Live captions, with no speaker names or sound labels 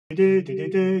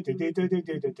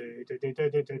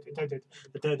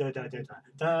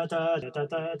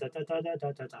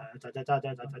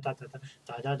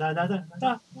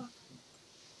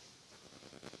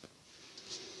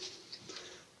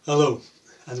Hello,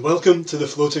 and welcome to the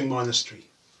Floating Monastery.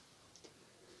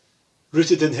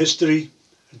 Rooted in history,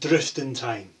 adrift in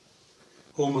time,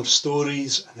 home of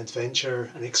stories and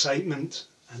adventure and excitement,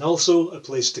 and also a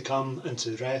place to come and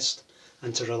to rest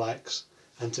and to relax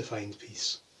and to find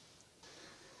peace.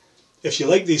 If you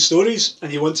like these stories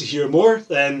and you want to hear more,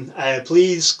 then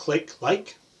please click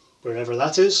like, wherever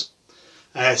that is,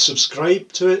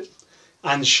 subscribe to it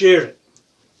and share it.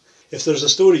 If there's a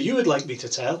story you would like me to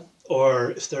tell,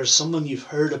 or if there's someone you've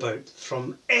heard about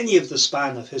from any of the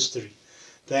span of history,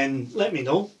 then let me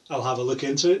know. I'll have a look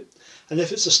into it. And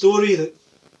if it's a story that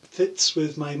fits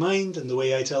with my mind and the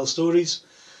way I tell stories,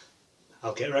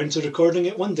 I'll get around to recording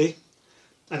it one day.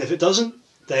 And if it doesn't,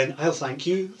 then I'll thank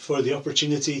you for the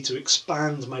opportunity to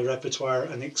expand my repertoire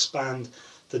and expand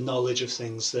the knowledge of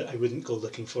things that I wouldn't go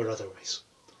looking for otherwise.